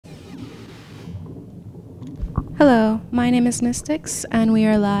Hello, my name is Mystix, and we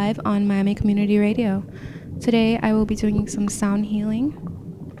are live on Miami Community Radio. Today I will be doing some sound healing,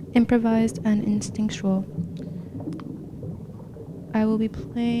 improvised and instinctual. I will be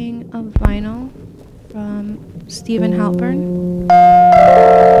playing a vinyl from Stephen Halpern.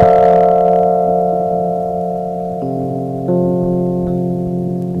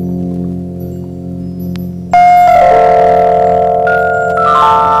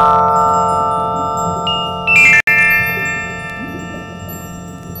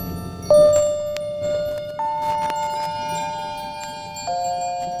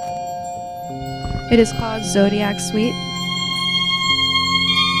 It is called Zodiac Suite.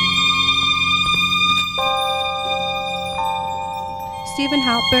 Stephen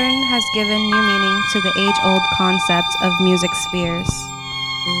Halpern has given new meaning to the age-old concept of music spheres.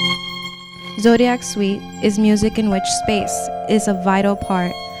 Zodiac Suite is music in which space is a vital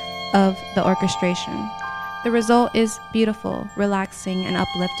part of the orchestration. The result is beautiful, relaxing, and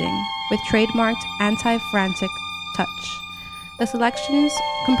uplifting, with trademarked anti-frantic touch. The selections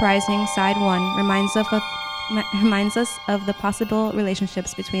comprising side 1 reminds us of the possible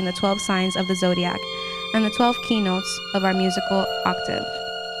relationships between the 12 signs of the zodiac and the 12 keynotes of our musical octave.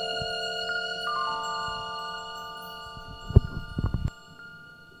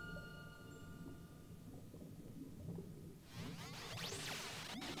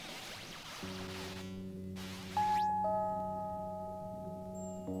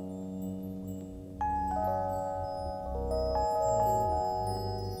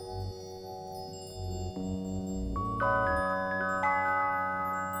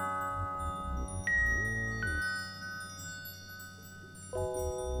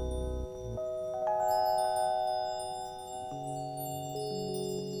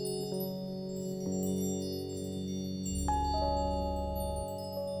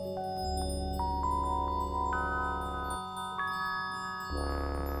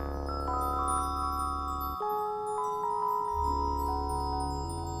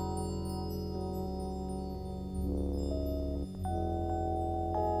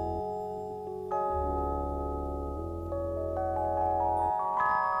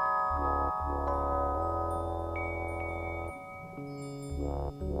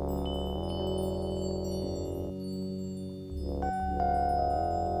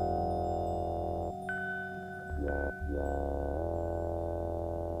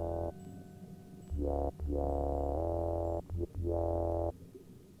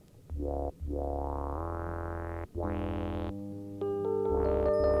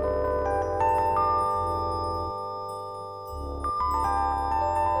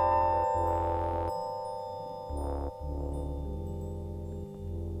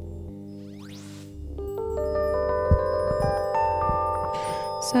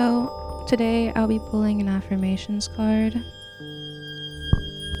 So today I'll be pulling an affirmations card.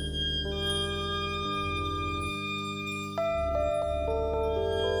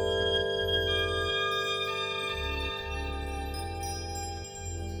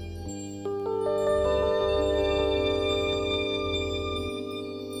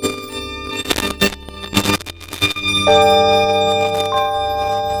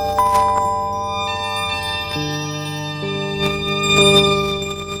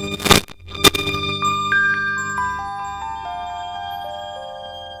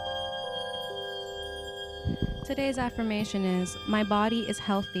 Today's affirmation is, my body is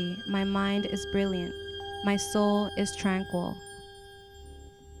healthy, my mind is brilliant, my soul is tranquil.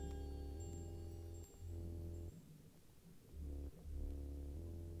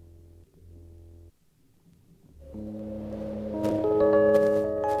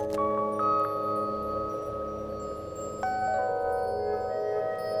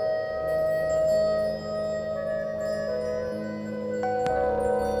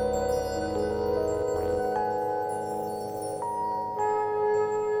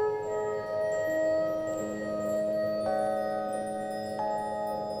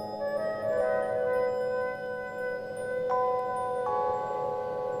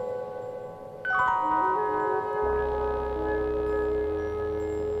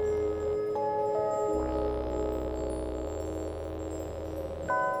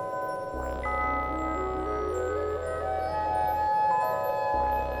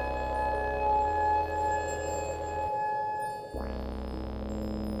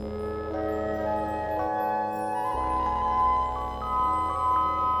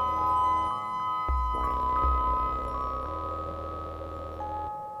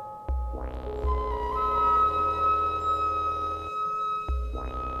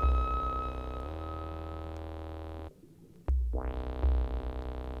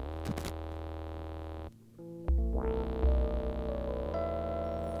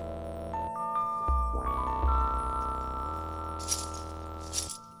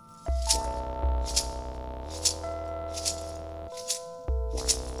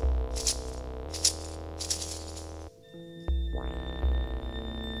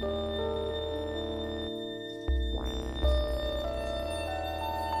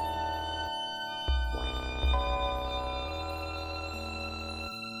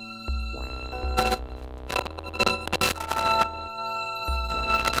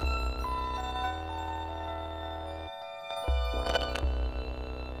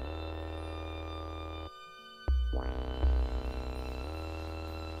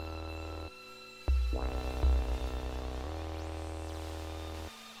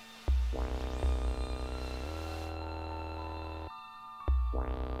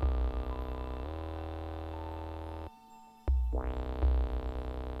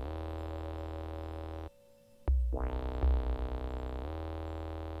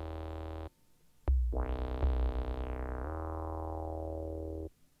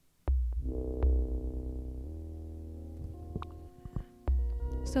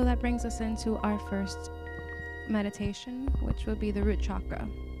 So that brings us into our first meditation, which would be the root chakra.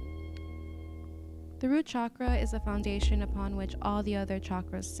 The root chakra is the foundation upon which all the other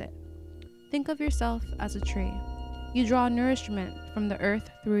chakras sit. Think of yourself as a tree. You draw nourishment from the earth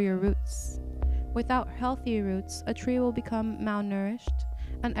through your roots. Without healthy roots, a tree will become malnourished,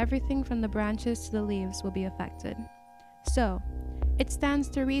 and everything from the branches to the leaves will be affected. So, it stands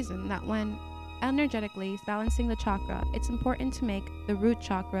to reason that when energetically balancing the chakra, it's important to make the root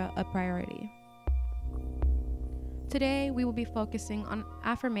chakra a priority. Today, we will be focusing on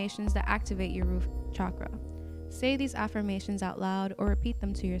affirmations that activate your root chakra. Say these affirmations out loud or repeat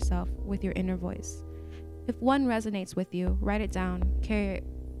them to yourself with your inner voice. If one resonates with you, write it down, carry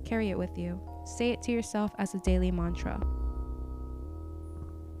it with you. Say it to yourself as a daily mantra.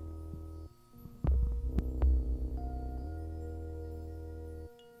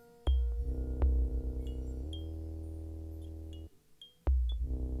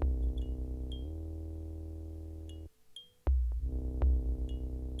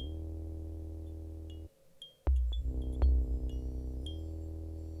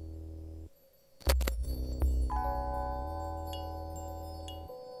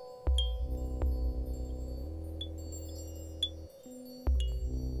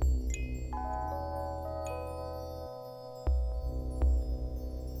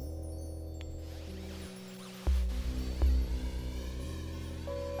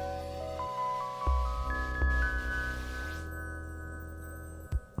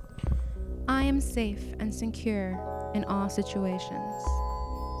 I am safe and secure in all situations.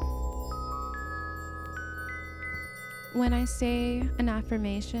 When I say an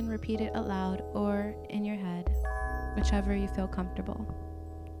affirmation, repeat it aloud or in your head, whichever you feel comfortable.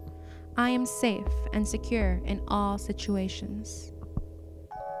 I am safe and secure in all situations.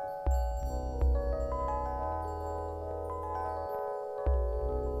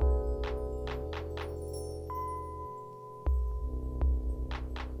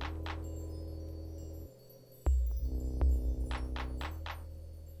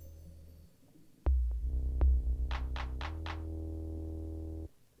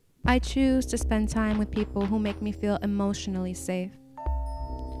 I choose to spend time with people who make me feel emotionally safe.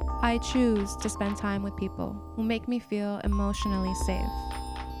 I choose to spend time with people who make me feel emotionally safe.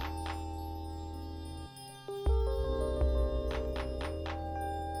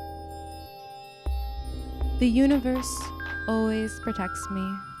 The universe always protects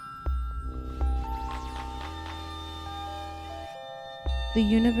me. The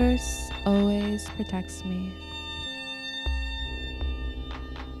universe always protects me.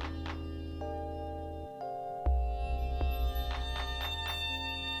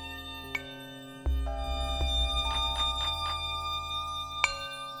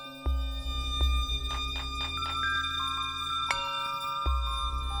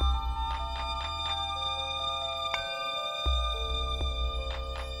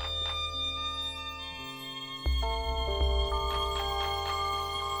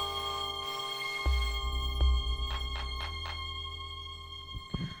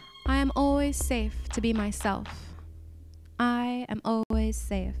 I am always safe to be myself. I am always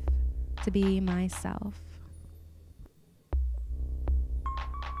safe to be myself.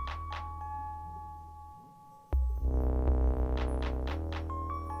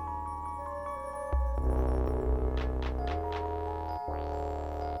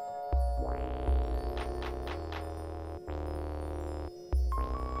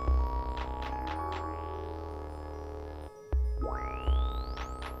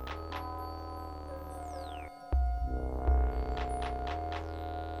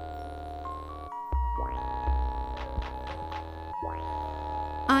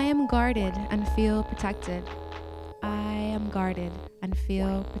 I am guarded and feel protected. I am guarded and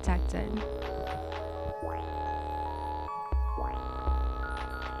feel protected.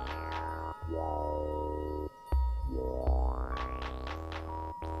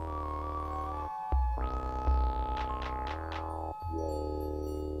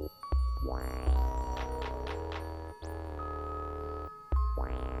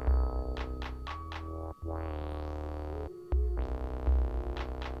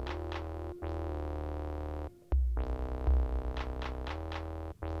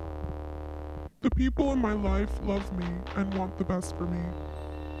 The people in my life love me and want the best for me.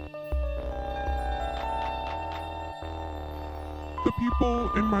 The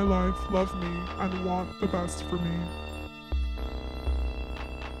people in my life love me and want the best for me.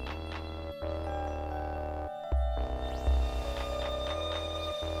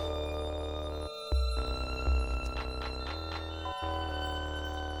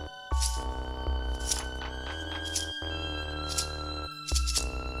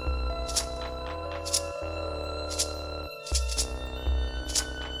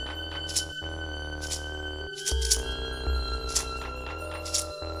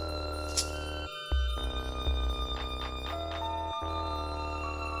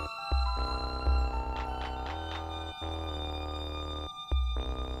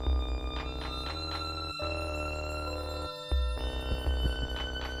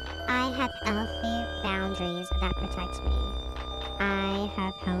 I have healthy boundaries that protect me. I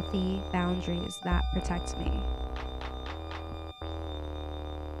have healthy boundaries that protect me.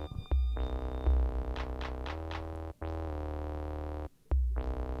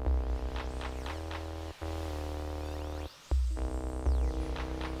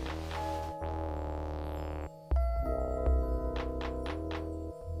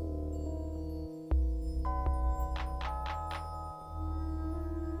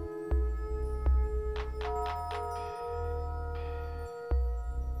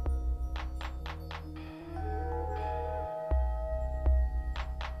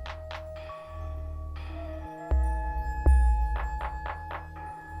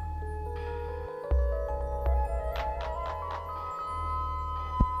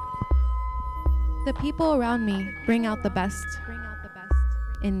 The people around me bring out the best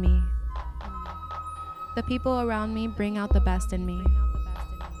in me. The people around me bring out the best in me.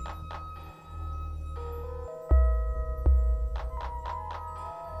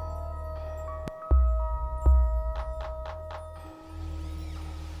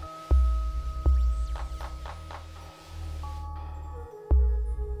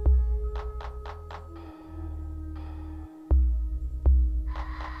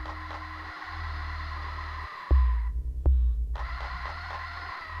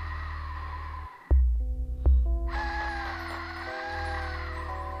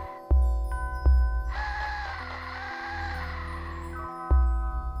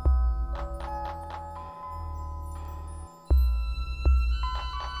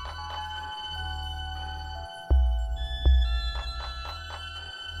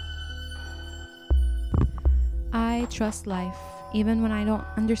 I trust life even when I don't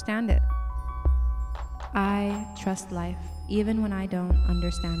understand it. I trust life even when I don't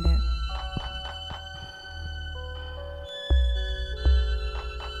understand it.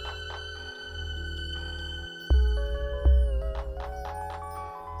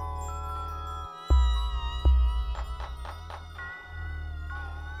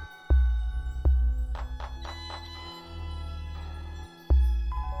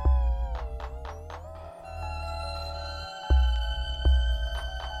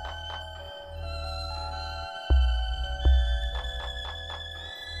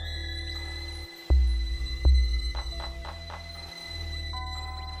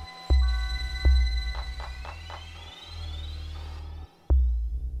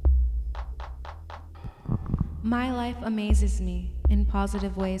 My life amazes me in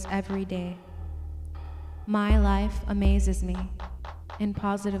positive ways every day. My life amazes me in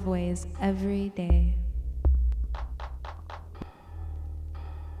positive ways every day.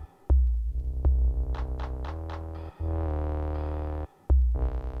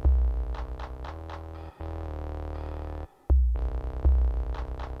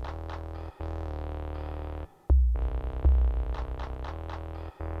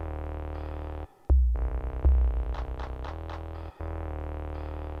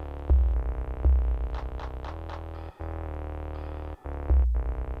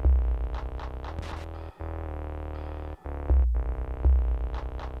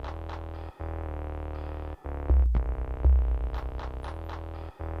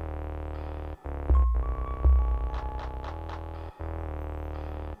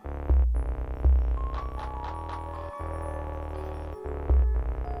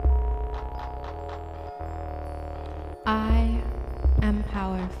 I am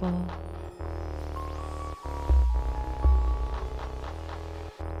powerful.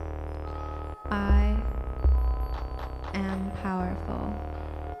 I am powerful.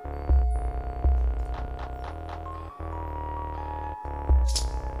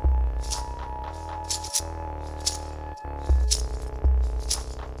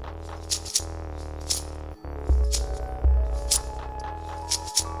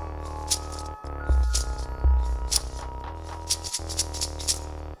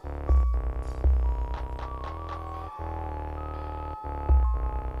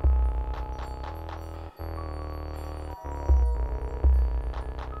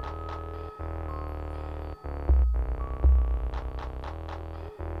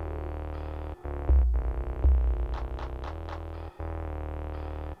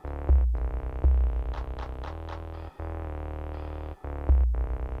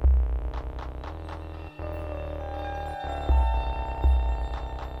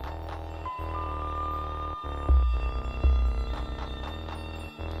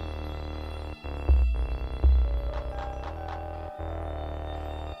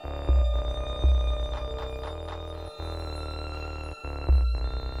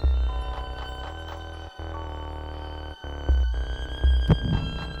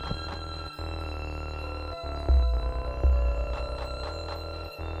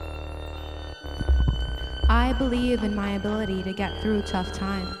 I believe in my ability to get through tough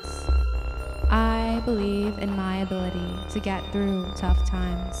times. I believe in my ability to get through tough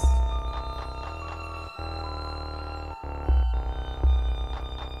times.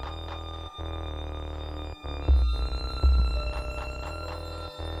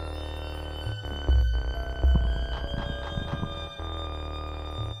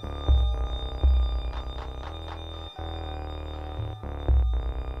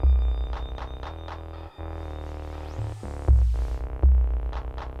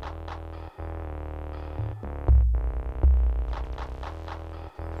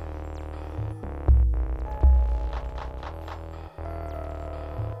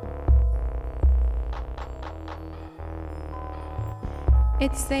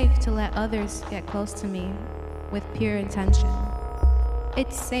 It's safe to let others get close to me with pure intention.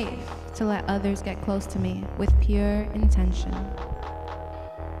 It's safe to let others get close to me with pure intention.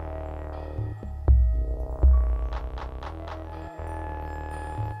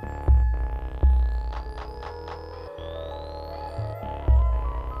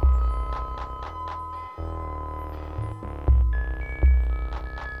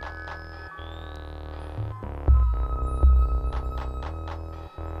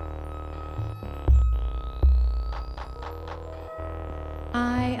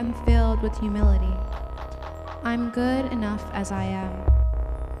 I am filled with humility. I'm good enough as I am.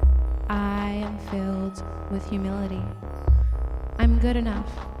 I am filled with humility. I'm good enough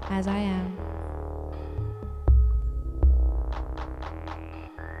as I am.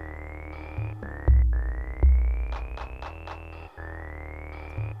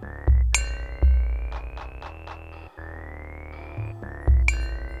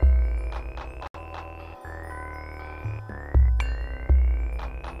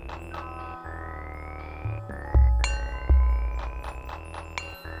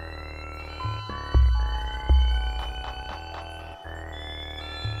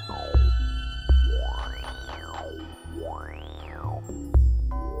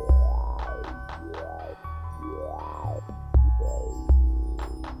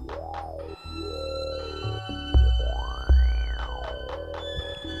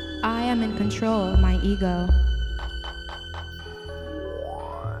 I am in control of my ego.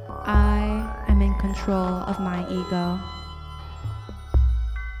 I am in control of my ego.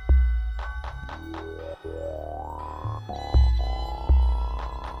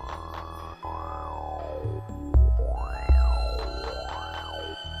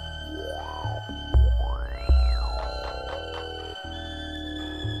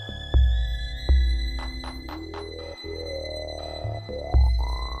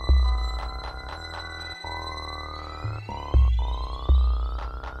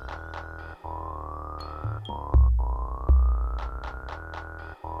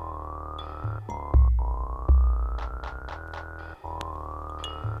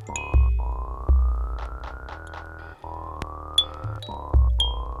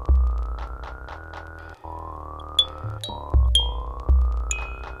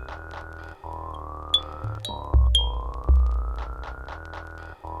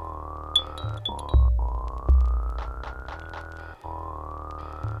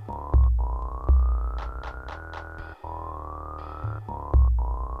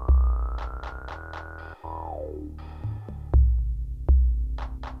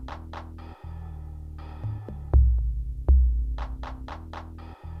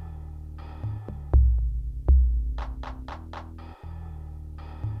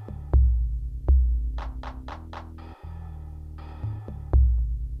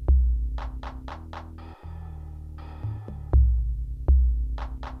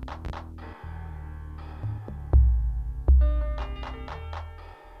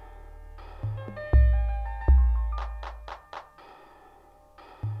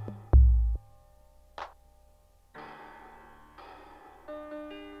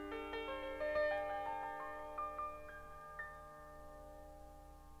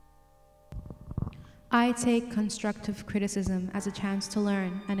 I take constructive criticism as a chance to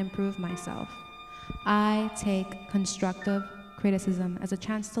learn and improve myself. I take constructive criticism as a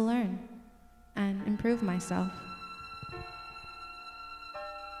chance to learn and improve myself.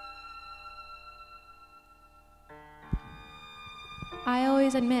 I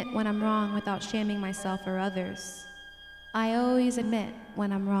always admit when I'm wrong without shaming myself or others. I always admit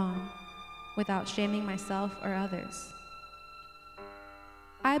when I'm wrong without shaming myself or others.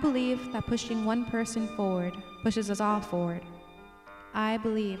 I believe that pushing one person forward pushes us all forward. I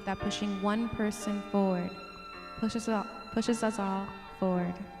believe that pushing one person forward pushes us all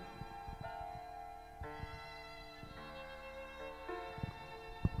forward.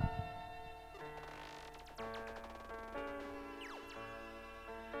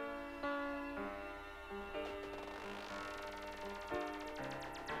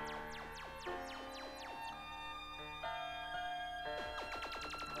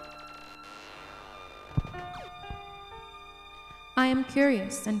 I am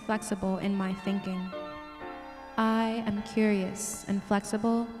curious and flexible in my thinking. I am curious and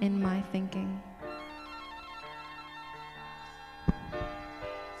flexible in my thinking.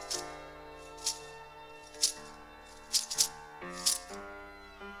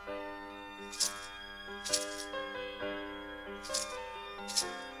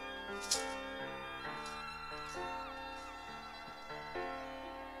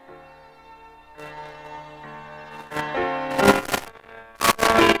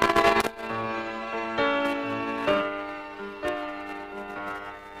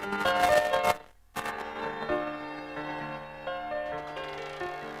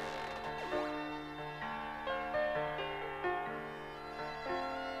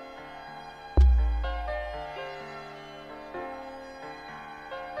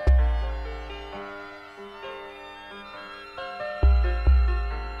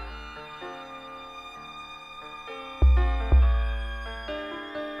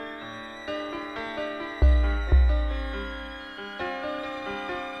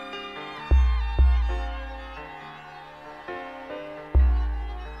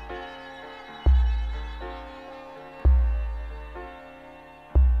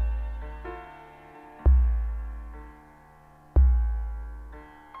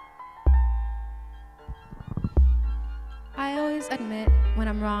 I always admit when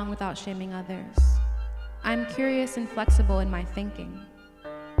I'm wrong without shaming others. I'm curious and flexible in my thinking.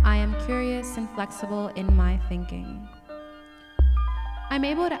 I am curious and flexible in my thinking. I'm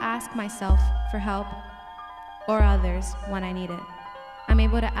able to ask myself for help or others when I need it. I'm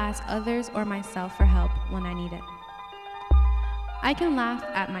able to ask others or myself for help when I need it. I can laugh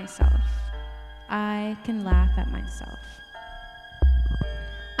at myself. I can laugh at myself.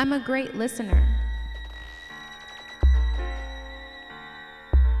 I'm a great listener.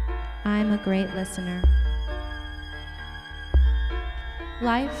 I'm a great listener.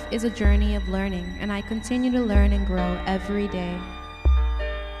 Life is a journey of learning, and I continue to learn and grow every day.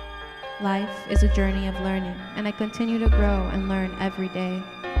 Life is a journey of learning, and I continue to grow and learn every day.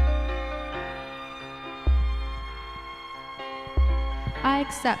 I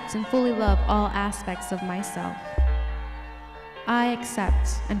accept and fully love all aspects of myself. I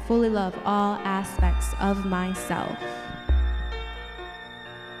accept and fully love all aspects of myself.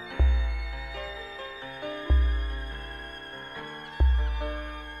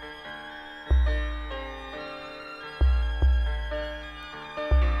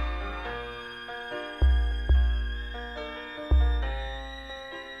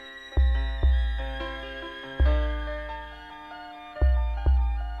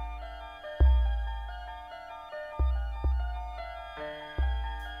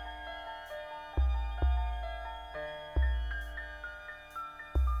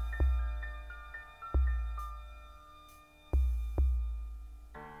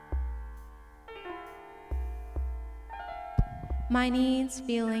 My needs,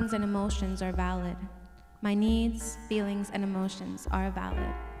 feelings, and emotions are valid. My needs, feelings, and emotions are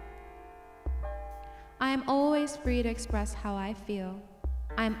valid. I am always free to express how I feel.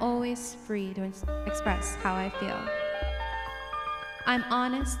 I am always free to express how I feel. I'm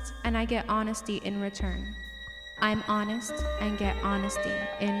honest, and I get honesty in return. I'm honest and get honesty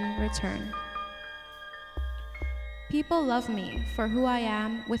in return. People love me for who I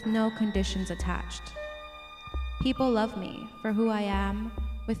am with no conditions attached. People love me for who I am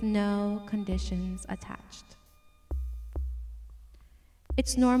with no conditions attached.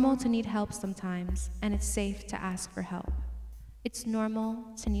 It's normal to need help sometimes, and it's safe to ask for help. It's normal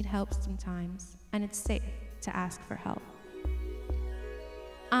to need help sometimes, and it's safe to ask for help.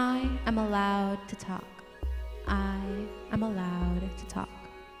 I am allowed to talk. I am allowed to talk.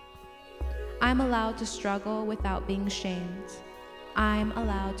 I'm allowed to struggle without being shamed. I'm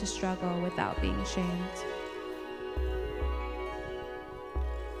allowed to struggle without being shamed.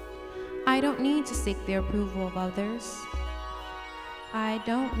 I don't need to seek the approval of others. I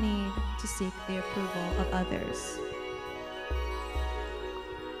don't need to seek the approval of others.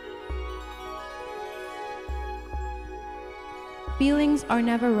 Feelings are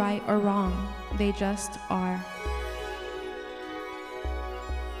never right or wrong, they just are.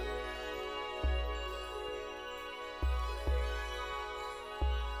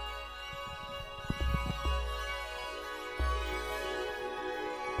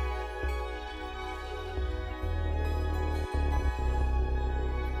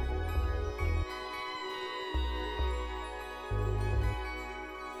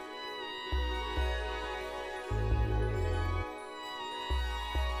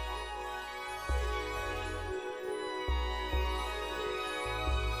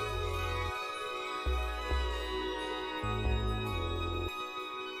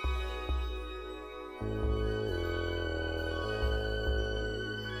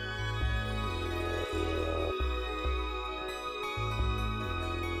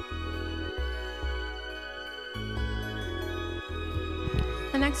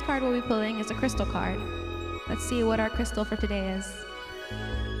 The next card we'll be pulling is a crystal card. Let's see what our crystal for today is.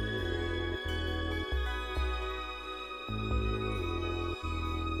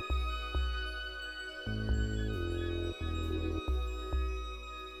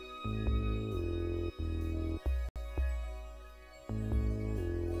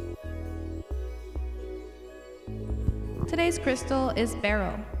 Today's crystal is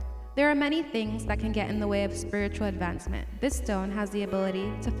beryl. There are many things that can get in the way of spiritual advancement. This stone has the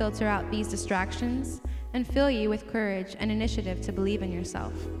ability to filter out these distractions and fill you with courage and initiative to believe in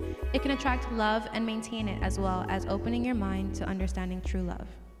yourself. It can attract love and maintain it, as well as opening your mind to understanding true love.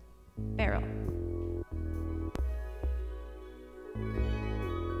 Beryl.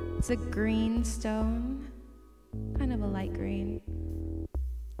 It's a green stone, kind of a light green,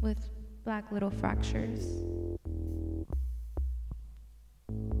 with black little fractures.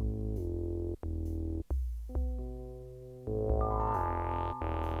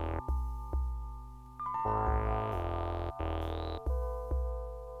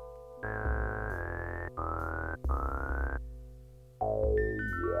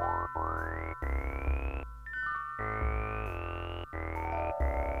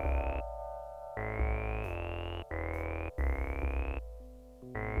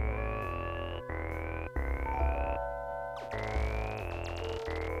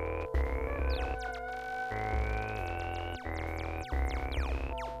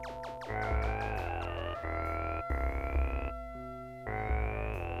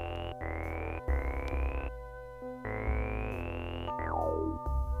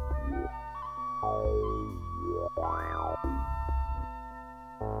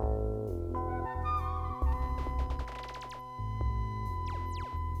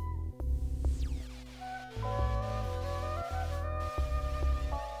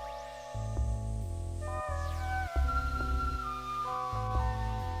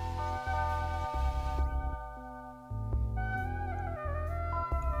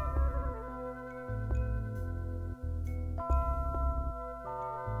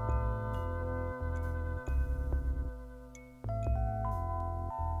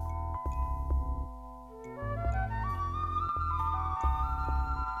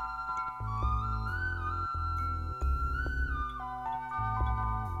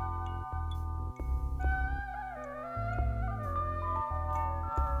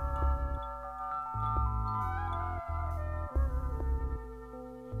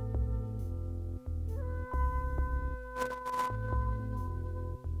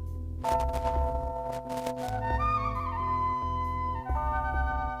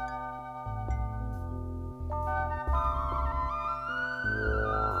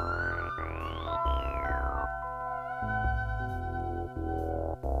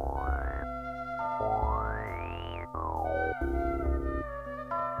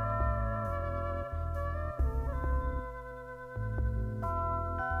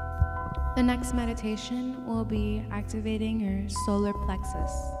 The next meditation will be activating your solar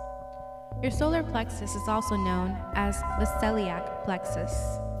plexus. Your solar plexus is also known as the celiac plexus.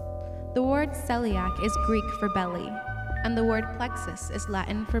 The word celiac is Greek for belly, and the word plexus is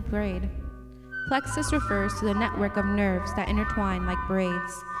Latin for braid. Plexus refers to the network of nerves that intertwine like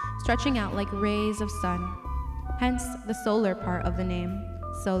braids, stretching out like rays of sun, hence the solar part of the name,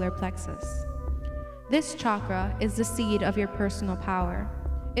 solar plexus. This chakra is the seed of your personal power.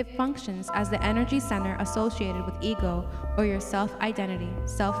 It functions as the energy center associated with ego, or your self-identity,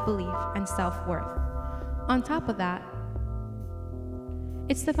 self-belief, and self-worth. On top of that,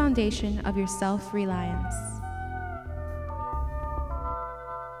 it's the foundation of your self-reliance.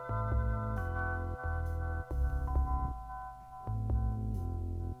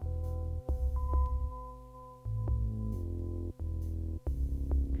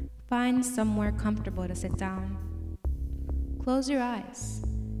 Find somewhere comfortable to sit down. Close your eyes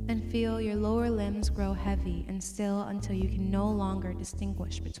and feel your lower limbs grow heavy and still until you can no longer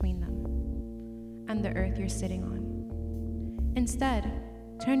distinguish between them and the earth you're sitting on. Instead,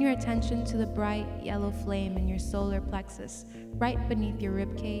 turn your attention to the bright yellow flame in your solar plexus right beneath your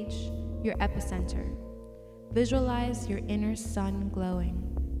rib cage, your epicenter. Visualize your inner sun glowing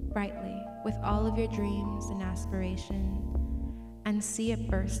brightly with all of your dreams and aspirations, and see it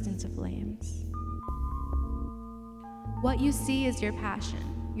burst into flames. What you see is your passion,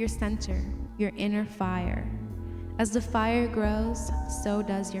 your center, your inner fire. As the fire grows, so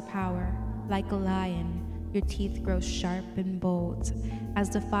does your power. Like a lion, your teeth grow sharp and bold as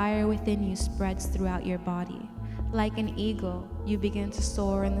the fire within you spreads throughout your body. Like an eagle, you begin to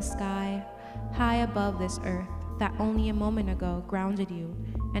soar in the sky, high above this earth that only a moment ago grounded you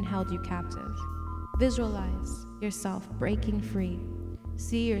and held you captive. Visualize yourself breaking free,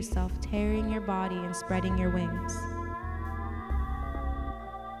 See yourself tearing your body and spreading your wings.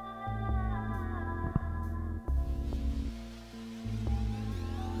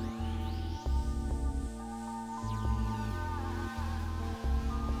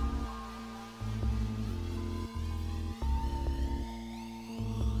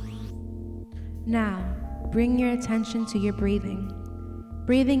 Now, bring your attention to your breathing.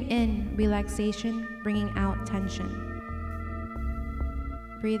 Breathing in, relaxation, bringing out tension.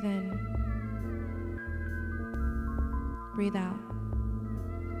 Breathe in. Breathe out.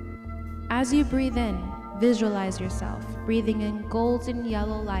 As you breathe in, visualize yourself breathing in golden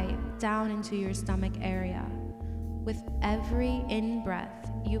yellow light down into your stomach area. With every in-breath,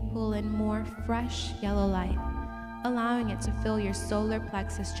 you pull in more fresh yellow light, allowing it to fill your solar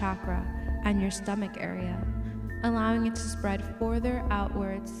plexus chakra and your stomach area, allowing it to spread further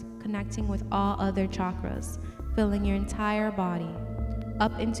outwards, connecting with all other chakras, filling your entire body,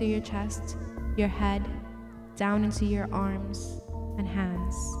 up into your chest, your head, down into your arms and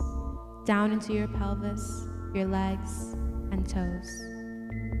hands, down into your pelvis, your legs and toes.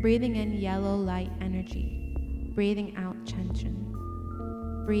 Breathing in yellow light energy, breathing out tension.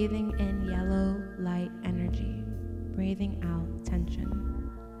 Breathing in yellow light energy, breathing out tension.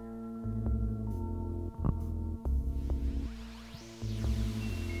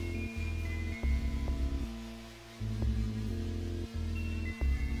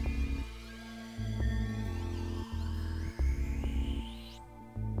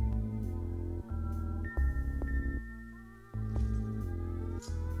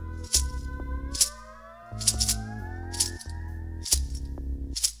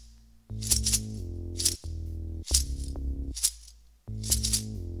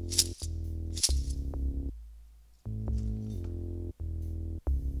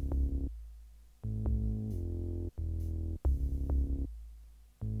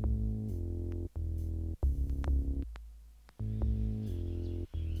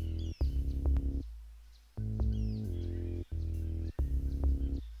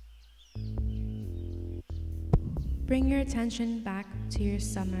 Bring your attention back to your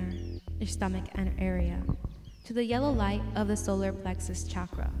stomach and area, to the yellow light of the solar plexus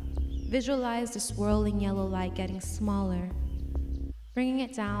chakra. Visualize the swirling yellow light getting smaller, bringing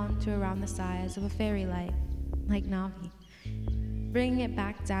it down to around the size of a fairy light, like Navi. Bringing it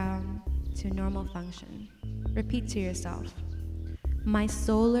back down to normal function. Repeat to yourself, my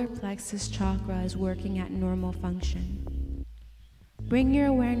solar plexus chakra is working at normal function. Bring your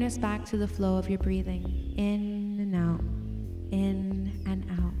awareness back to the flow of your breathing, in and out, in and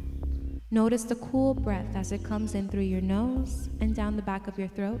out. Notice the cool breath as it comes in through your nose and down the back of your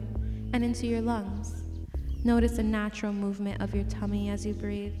throat and into your lungs. Notice the natural movement of your tummy as you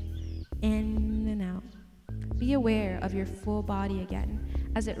breathe, in and out. Be aware of your full body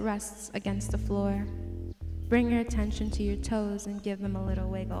again as it rests against the floor. Bring your attention to your toes and give them a little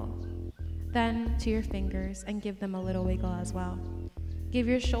wiggle. Then to your fingers and give them a little wiggle as well. Give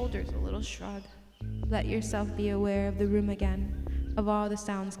your shoulders a little shrug. Let yourself be aware of the room again, of all the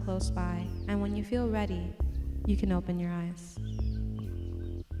sounds close by, and when you feel ready, you can open your eyes.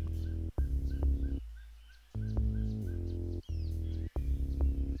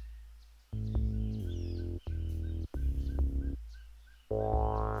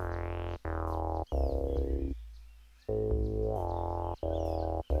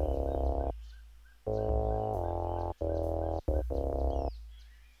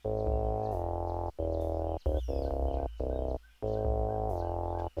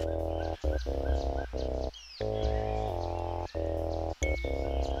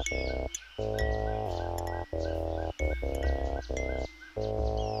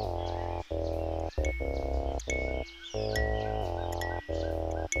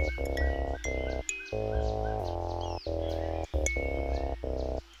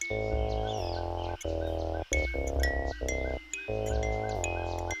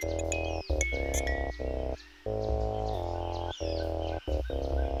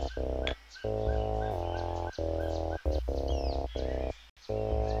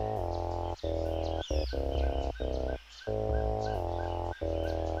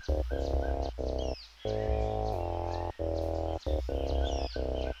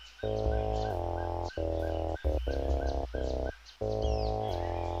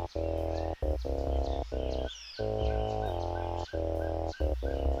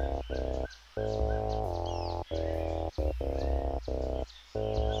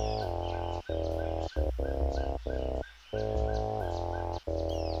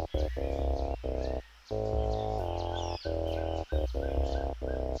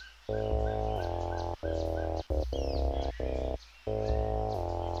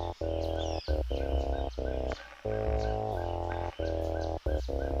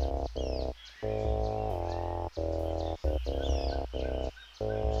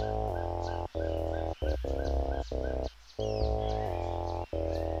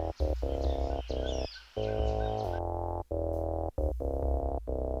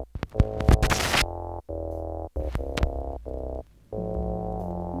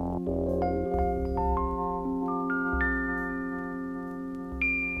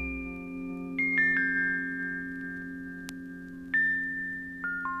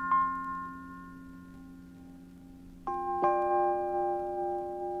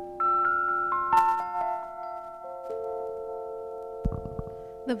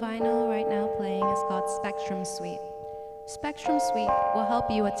 The vinyl right now playing is called Spectrum Suite. Spectrum Suite will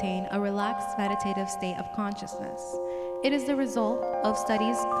help you attain a relaxed meditative state of consciousness. It is the result of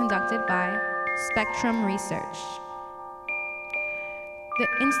studies conducted by Spectrum Research, the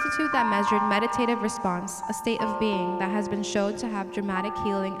institute that measured meditative response, a state of being that has been shown to have dramatic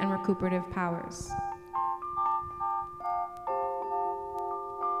healing and recuperative powers.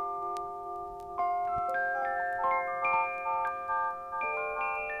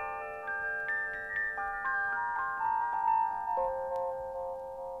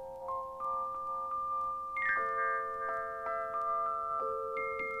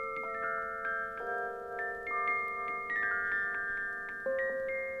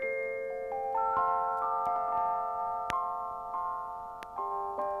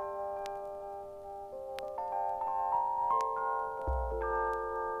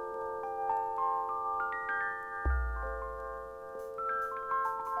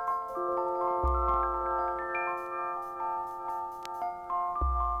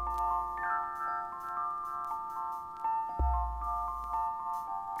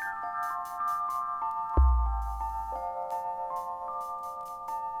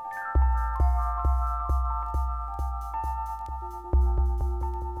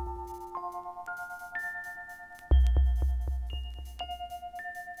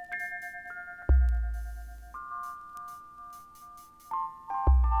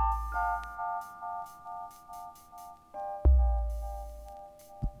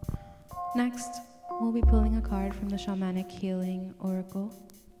 Next, we'll be pulling a card from the Shamanic Healing Oracle.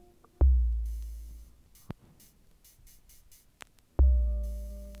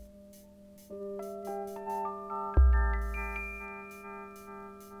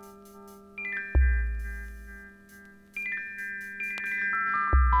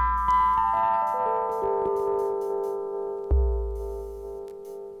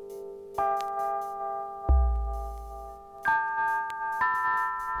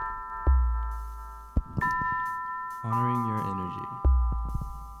 Honoring your energy.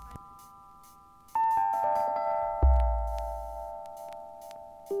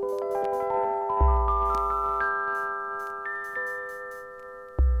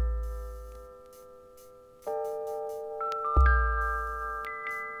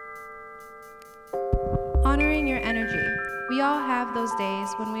 Honoring your energy. We all have those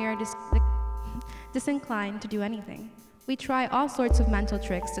days when we are disinclined to do anything. We try all sorts of mental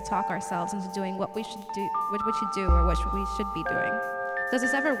tricks to talk ourselves into doing what we should do, or what we should be doing. Does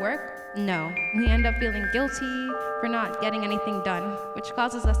this ever work? No. We end up feeling guilty for not getting anything done, which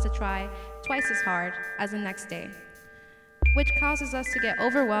causes us to try twice as hard as the next day, which causes us to get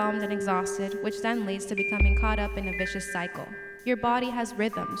overwhelmed and exhausted, which then leads to becoming caught up in a vicious cycle. Your body has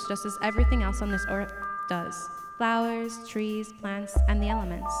rhythms, just as everything else on this earth does. Flowers, trees, plants, and the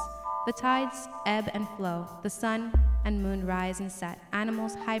elements. The tides ebb and flow, the sun and moon rise and set,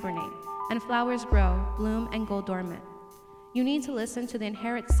 animals hibernate, and flowers grow, bloom, and go dormant. You need to listen to the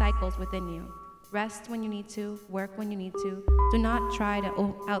inherent cycles within you. Rest when you need to, work when you need to. Do not try to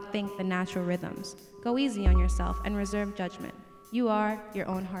outthink the natural rhythms. Go easy on yourself and reserve judgment. You are your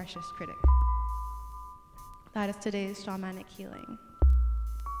own harshest critic. That is today's shamanic healing.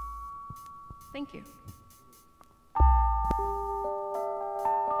 Thank you.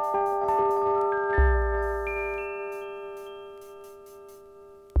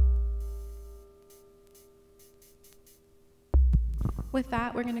 With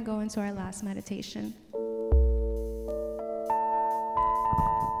that, we're going to go into our last meditation.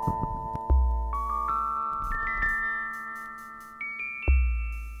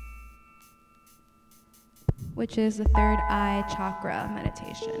 Which is the third eye chakra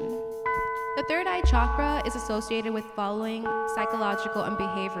meditation. The third eye chakra is associated with following psychological and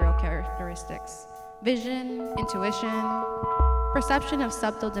behavioral characteristics: vision, intuition, perception of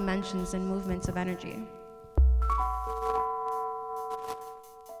subtle dimensions and movements of energy.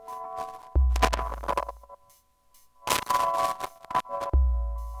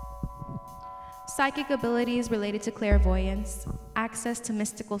 Psychic abilities related to clairvoyance, access to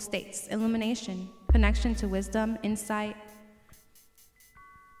mystical states, illumination, connection to wisdom, insight,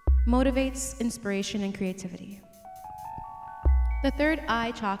 motivates inspiration and creativity. The third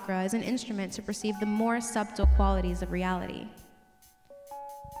eye chakra is an instrument to perceive the more subtle qualities of reality.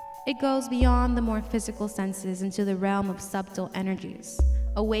 It goes beyond the more physical senses into the realm of subtle energies.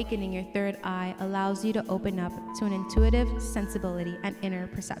 Awakening your third eye allows you to open up to an intuitive sensibility and inner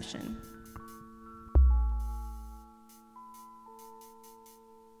perception.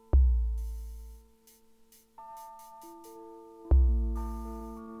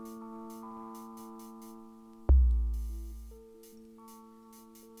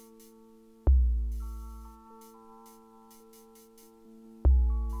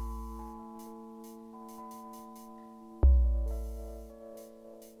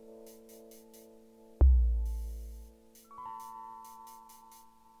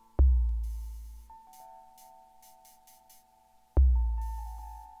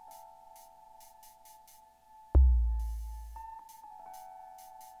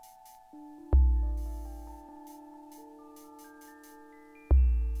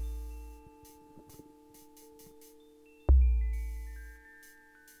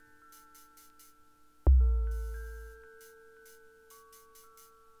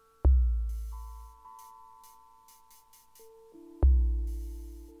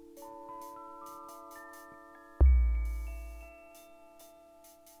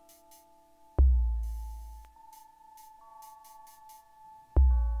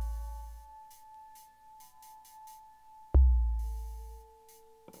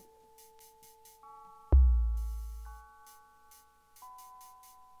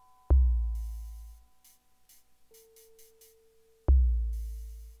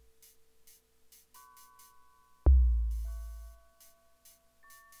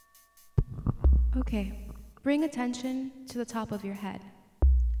 Okay, bring attention to the top of your head.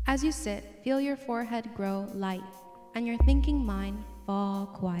 As you sit, feel your forehead grow light and your thinking mind fall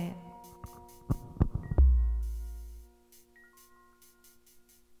quiet.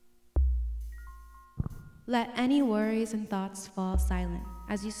 Let any worries and thoughts fall silent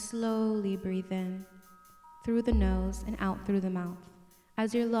as you slowly breathe in through the nose and out through the mouth.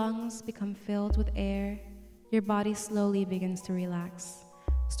 As your lungs become filled with air, your body slowly begins to relax,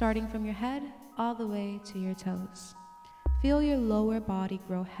 starting from your head all the way to your toes. Feel your lower body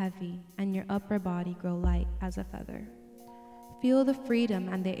grow heavy and your upper body grow light as a feather. Feel the freedom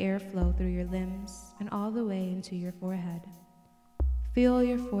and the airflow through your limbs and all the way into your forehead. Feel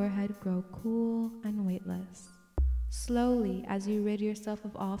your forehead grow cool and weightless. Slowly, as you rid yourself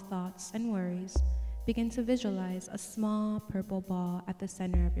of all thoughts and worries, begin to visualize a small purple ball at the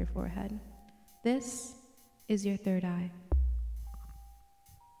center of your forehead. This is your third eye.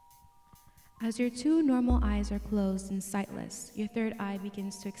 As your two normal eyes are closed and sightless, your third eye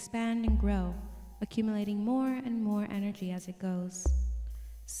begins to expand and grow, accumulating more and more energy as it goes.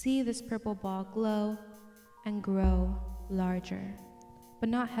 See this purple ball glow and grow larger, but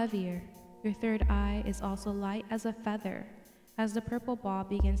not heavier. Your third eye is also light as a feather. As the purple ball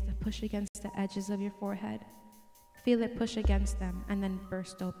begins to push against the edges of your forehead, feel it push against them and then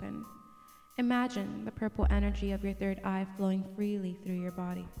burst open. Imagine the purple energy of your third eye flowing freely through your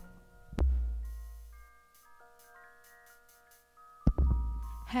body.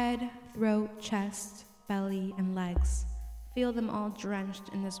 Head, throat, chest, belly, and legs. Feel them all drenched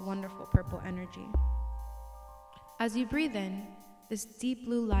in this wonderful purple energy. As you breathe in this deep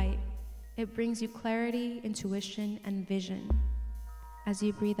blue light, it brings you clarity, intuition, and vision. As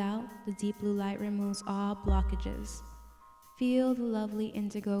you breathe out, the deep blue light removes all blockages. Feel the lovely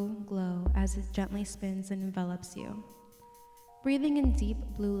indigo glow as it gently spins and envelops you. Breathing in deep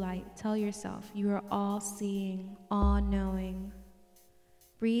blue light, tell yourself you are all-seeing, all-knowing.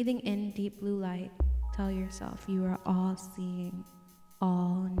 Breathing in deep blue light, tell yourself you are all-seeing,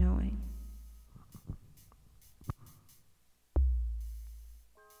 all-knowing.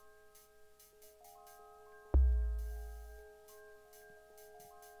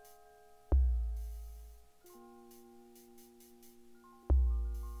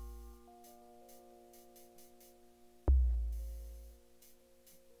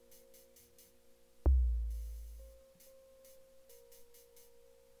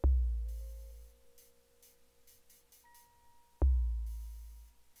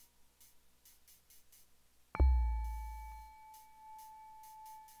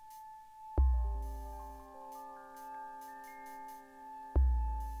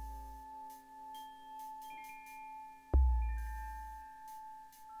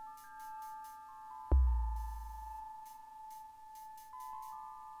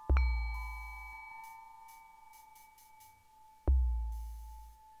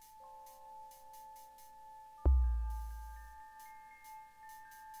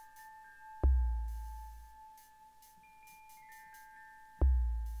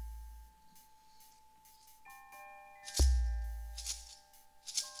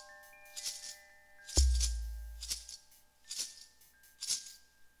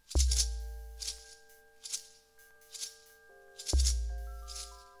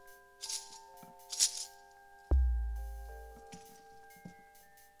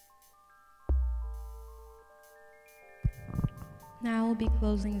 Now we'll be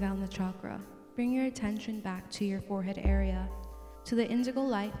closing down the chakra. Bring your attention back to your forehead area, to the indigo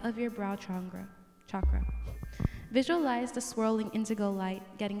light of your brow chakra. Visualize the swirling indigo light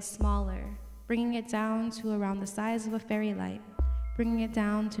getting smaller, bringing it down to around the size of a fairy light, bringing it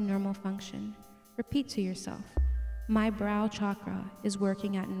down to normal function. Repeat to yourself, my brow chakra is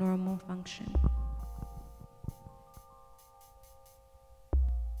working at normal function.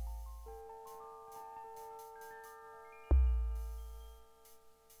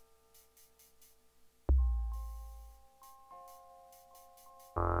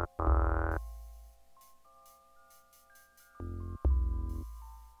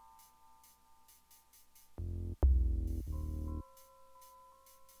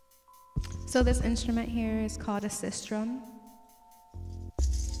 So this instrument here is called a sistrum.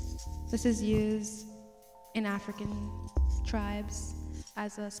 This is used in African tribes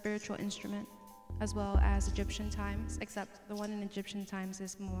as a spiritual instrument, as well as Egyptian times, except the one in Egyptian times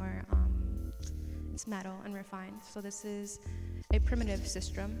is more, it's metal and refined. So this is a primitive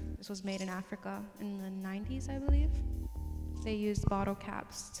sistrum. This was made in Africa in the 90s, I believe. They used bottle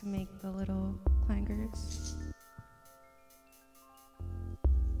caps to make the little clangers.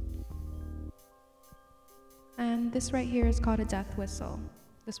 And this right here is called a death whistle.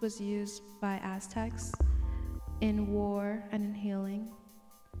 This was used by Aztecs in war and in healing.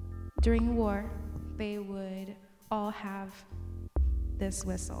 During war, they would all have this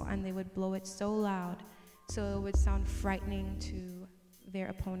whistle, and they would blow it so loud so it would sound frightening to their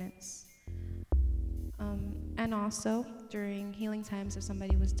opponents. And also, during healing times, if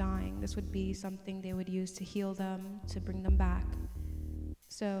somebody was dying, this would be something they would use to heal them, to bring them back.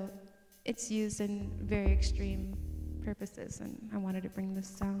 So it's used in very extreme purposes, and I wanted to bring this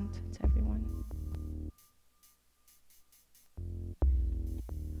sound to everyone.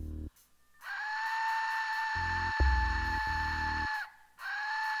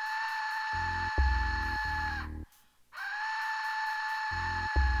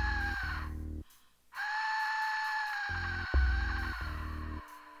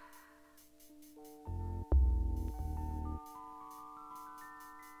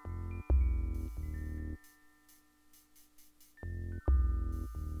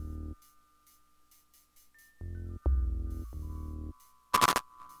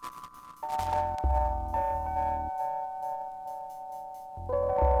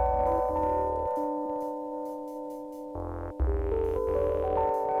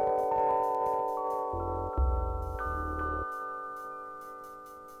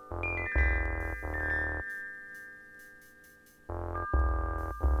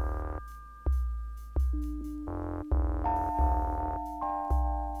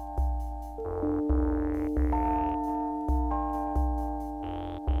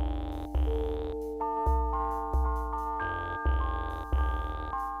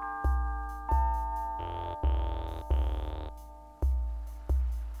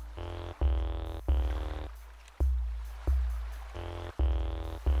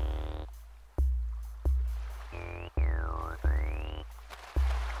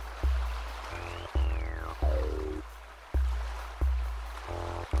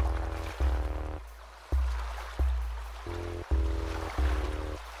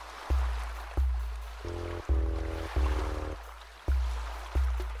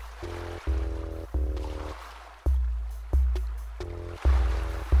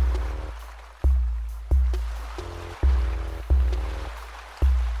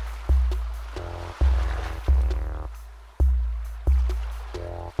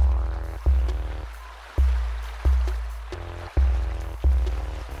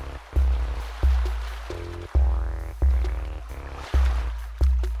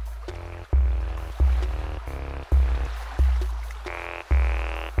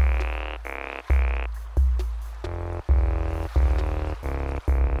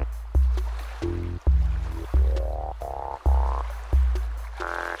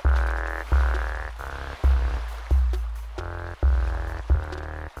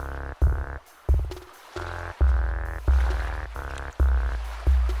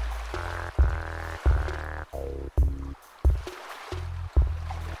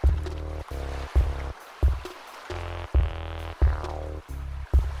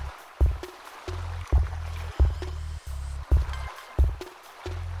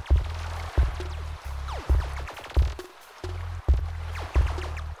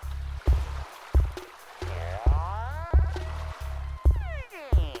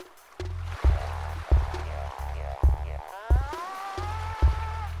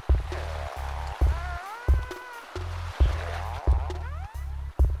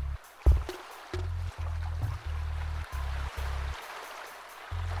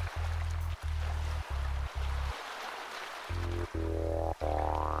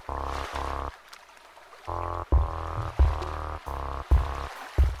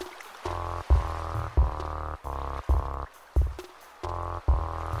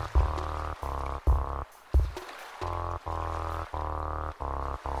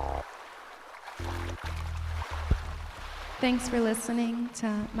 Thanks for listening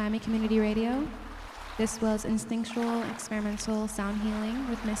to Miami Community Radio. This was Instinctual Experimental Sound Healing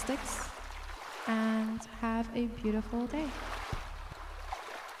with Mystix. And have a beautiful day.